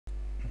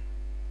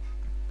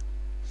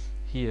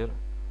Here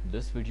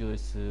this video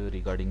is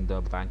regarding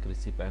the bank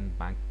receipt and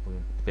bank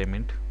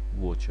payment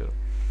voucher.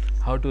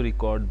 How to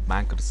record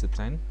bank receipts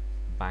and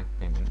bank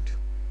payment.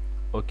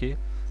 Okay,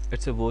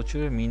 it's a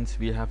voucher means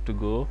we have to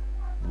go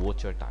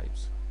voucher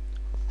types.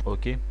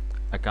 Okay,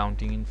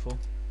 accounting info,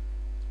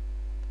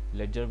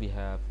 ledger we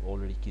have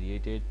already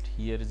created.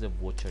 Here is a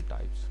voucher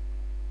types.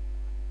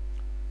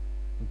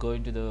 Go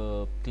into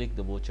the click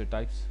the voucher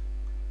types.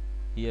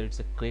 Here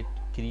it's a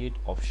create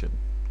option.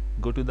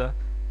 Go to the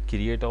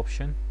create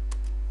option,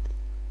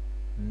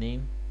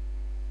 name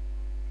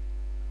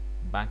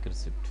bank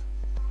receipt.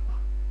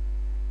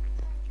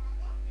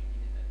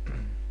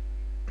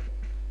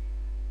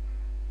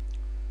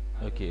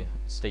 Okay,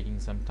 it's taking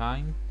some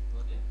time,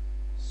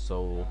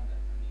 so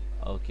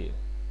okay,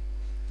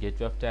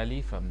 gateway of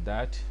tally. From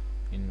that,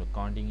 in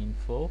accounting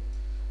info,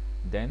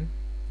 then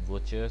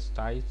vouchers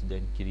types,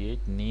 then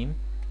create name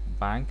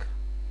bank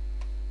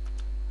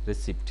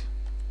receipt.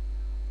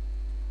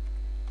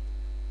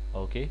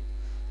 Okay,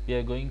 we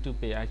are going to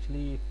pay.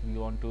 Actually, if we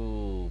want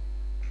to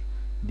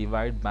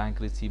divide bank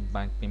receipt,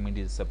 bank payment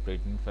is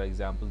separating. For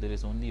example, there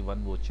is only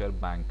one voucher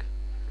bank.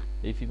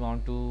 If you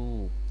want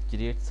to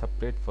create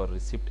separate for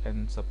receipt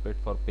and separate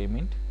for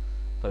payment,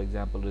 for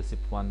example, receipt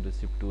 1,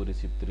 receipt 2,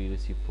 receipt 3,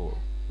 receipt 4,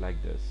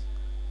 like this.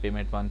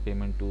 Payment 1,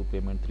 payment 2,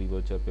 payment 3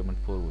 voucher, payment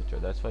 4 voucher.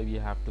 That's why we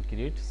have to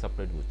create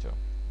separate voucher.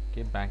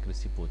 Okay, bank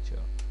receipt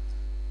voucher.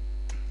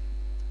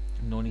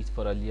 No need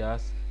for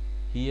alias.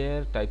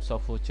 Here types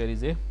of voucher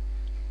is a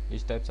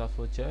which types of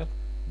voucher?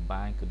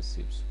 Bank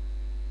receipts,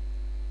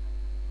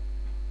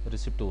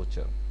 receipt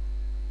voucher.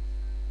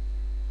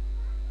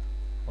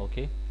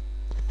 Okay,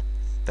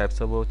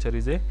 types of voucher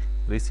is a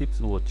receipts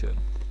voucher.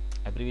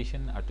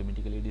 Abbreviation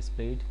automatically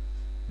displayed.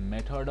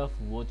 Method of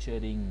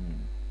vouchering.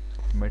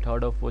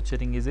 Method of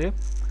vouchering is a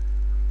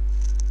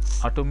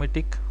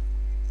automatic.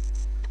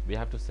 We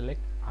have to select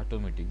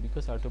automatic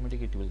because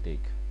automatic it will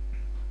take.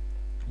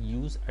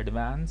 Use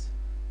advanced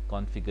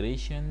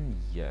configuration.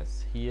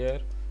 Yes,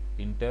 here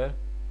enter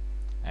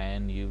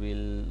and you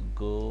will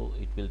go,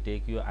 it will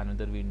take you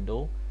another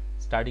window.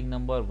 Starting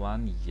number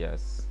 1,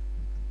 yes.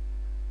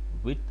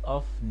 Width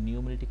of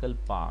numerical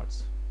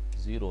parts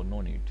 0,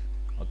 no need.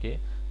 Okay,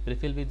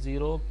 prefill with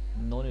 0,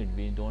 no need,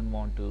 we don't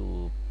want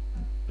to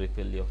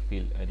prefill or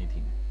fill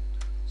anything,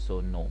 so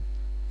no.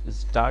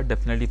 Start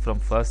definitely from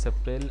 1st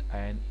April,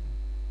 and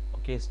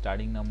okay,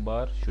 starting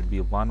number should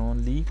be 1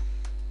 only,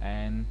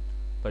 and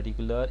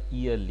particular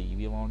yearly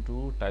we want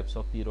to, types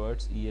of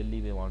periods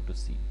yearly we want to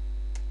see.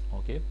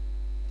 Okay,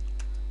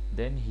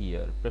 then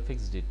here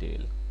prefix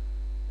detail,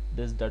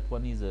 this that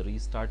one is a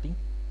restarting,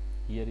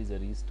 here is a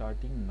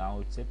restarting, now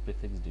it's a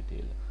prefix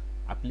detail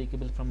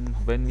applicable from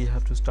when we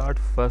have to start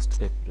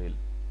 1st April.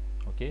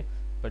 Okay,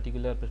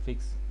 particular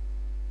prefix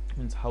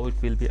means how it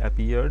will be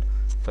appeared.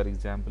 For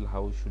example,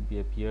 how it should be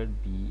appeared,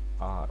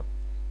 BR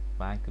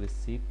bank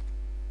receipt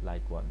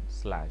like 1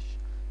 slash,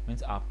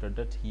 means after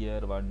that here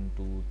 1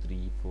 2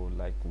 3 4,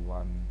 like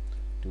 1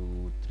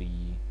 2 3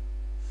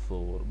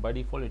 4, by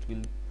default it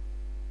will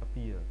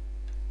appear,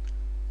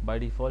 by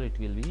default it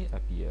will be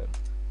appear.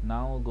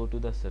 Now go to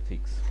the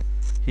suffix.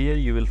 Here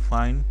you will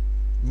find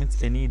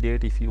means any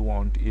date if you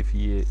want, if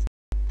you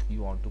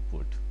want to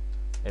put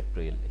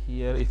April.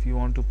 Here if you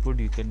want to put,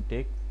 you can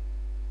take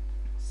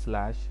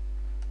slash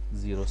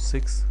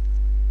 06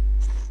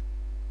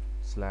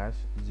 slash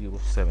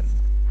 07,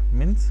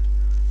 means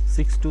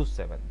 6 to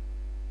 7.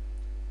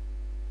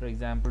 For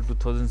example,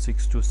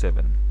 2006 to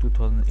 7,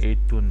 2008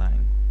 to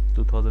 9,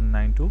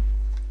 2009 to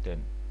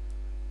 10,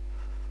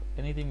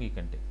 anything we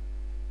can take.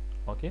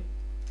 Okay,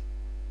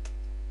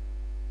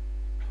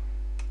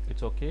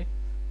 it's okay.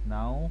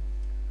 Now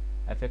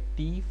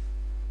effective,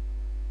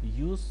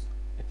 use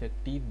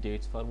effective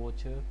dates for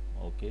voucher.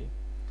 Okay,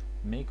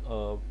 make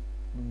a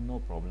no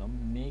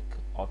problem, make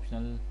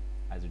optional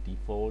as a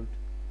default.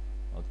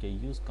 Okay,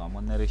 use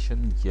common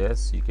narration,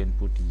 yes, you can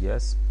put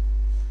yes.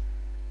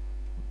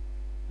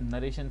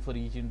 Narration for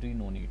each entry,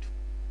 no need.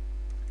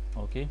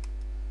 Okay,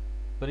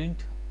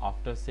 print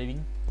after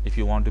saving, if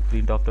you want to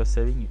print after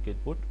saving you can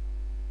put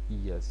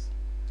yes.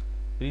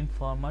 Print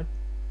format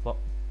for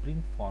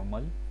print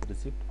formal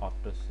receipt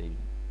after saving.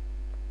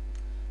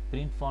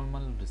 Print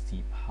formal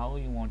receipt, how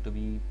you want to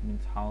be,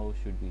 means how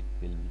should it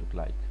will look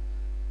like.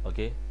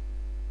 Okay,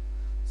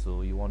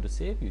 so you want to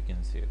save, you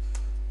can save.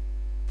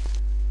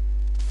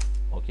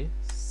 Okay,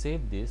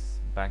 save this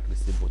bank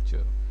receipt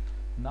voucher.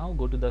 Now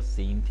go to the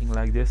same thing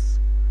like this,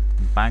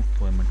 bank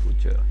payment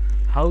voucher.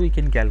 How we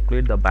can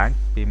calculate the bank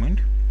payment,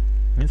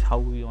 means how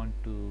we want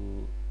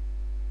to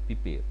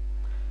prepare.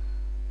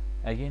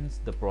 Again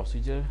the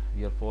procedure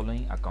we are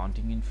following,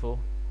 accounting info,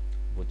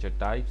 voucher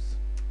types,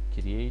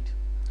 create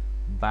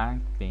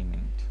bank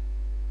payment,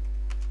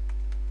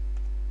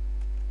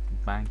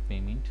 bank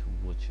payment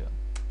voucher.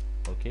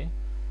 Okay,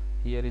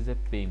 here is a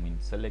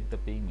payment, select the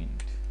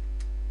payment.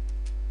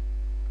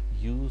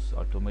 Use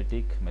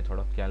automatic method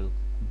of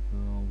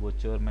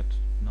voucher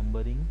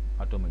numbering,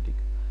 automatic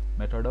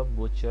method of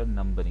voucher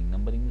numbering.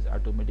 Numbering is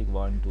automatic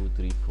 1 2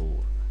 3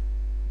 4.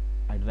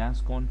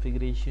 Advanced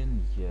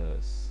configuration,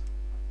 yes.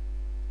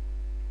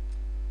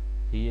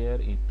 Here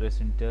in press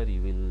enter,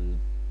 it will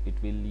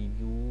leave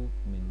you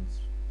means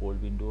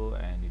old window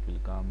and it will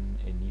come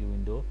a new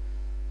window.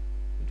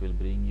 It will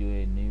bring you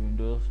a new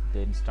window.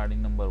 Then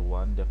starting number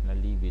 1,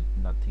 definitely with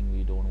nothing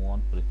we don't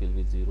want. Prefill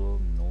with 0,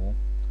 no.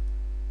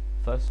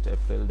 1st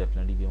April,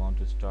 definitely we want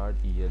to start.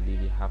 Yearly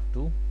we have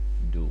to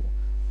do.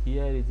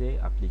 Here is a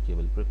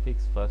applicable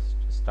prefix first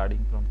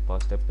starting from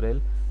 1st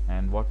April,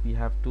 and what we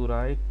have to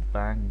write,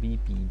 bank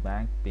BP,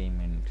 bank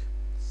payment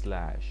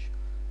slash.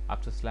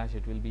 After slash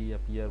it will be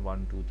appear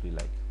 1 2 3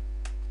 like.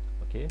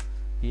 Okay,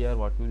 here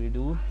what will we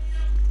do,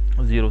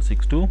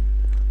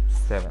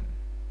 0627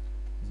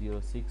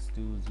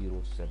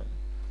 06207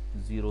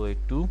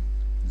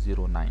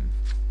 08209,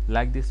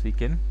 like this we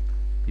can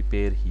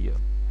prepare here.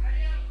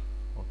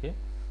 Okay,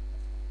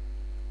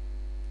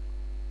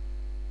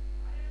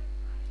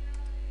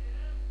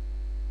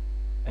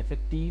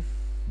 effective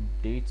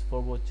dates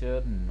for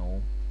voucher,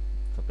 no.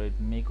 Separate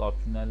make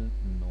optional,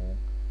 no.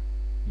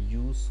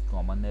 Use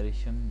common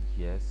narration,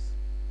 yes.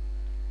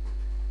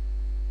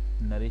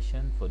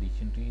 Narration for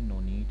each entry, no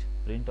need.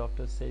 Print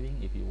after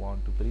saving, if you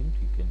want to print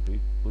you can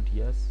put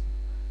yes,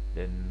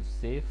 then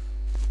save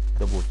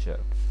the voucher.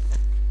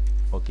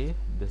 Okay,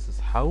 this is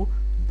how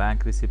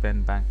bank receipt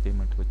and bank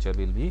payment voucher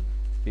will be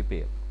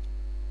prepared.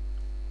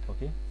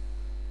 Okay.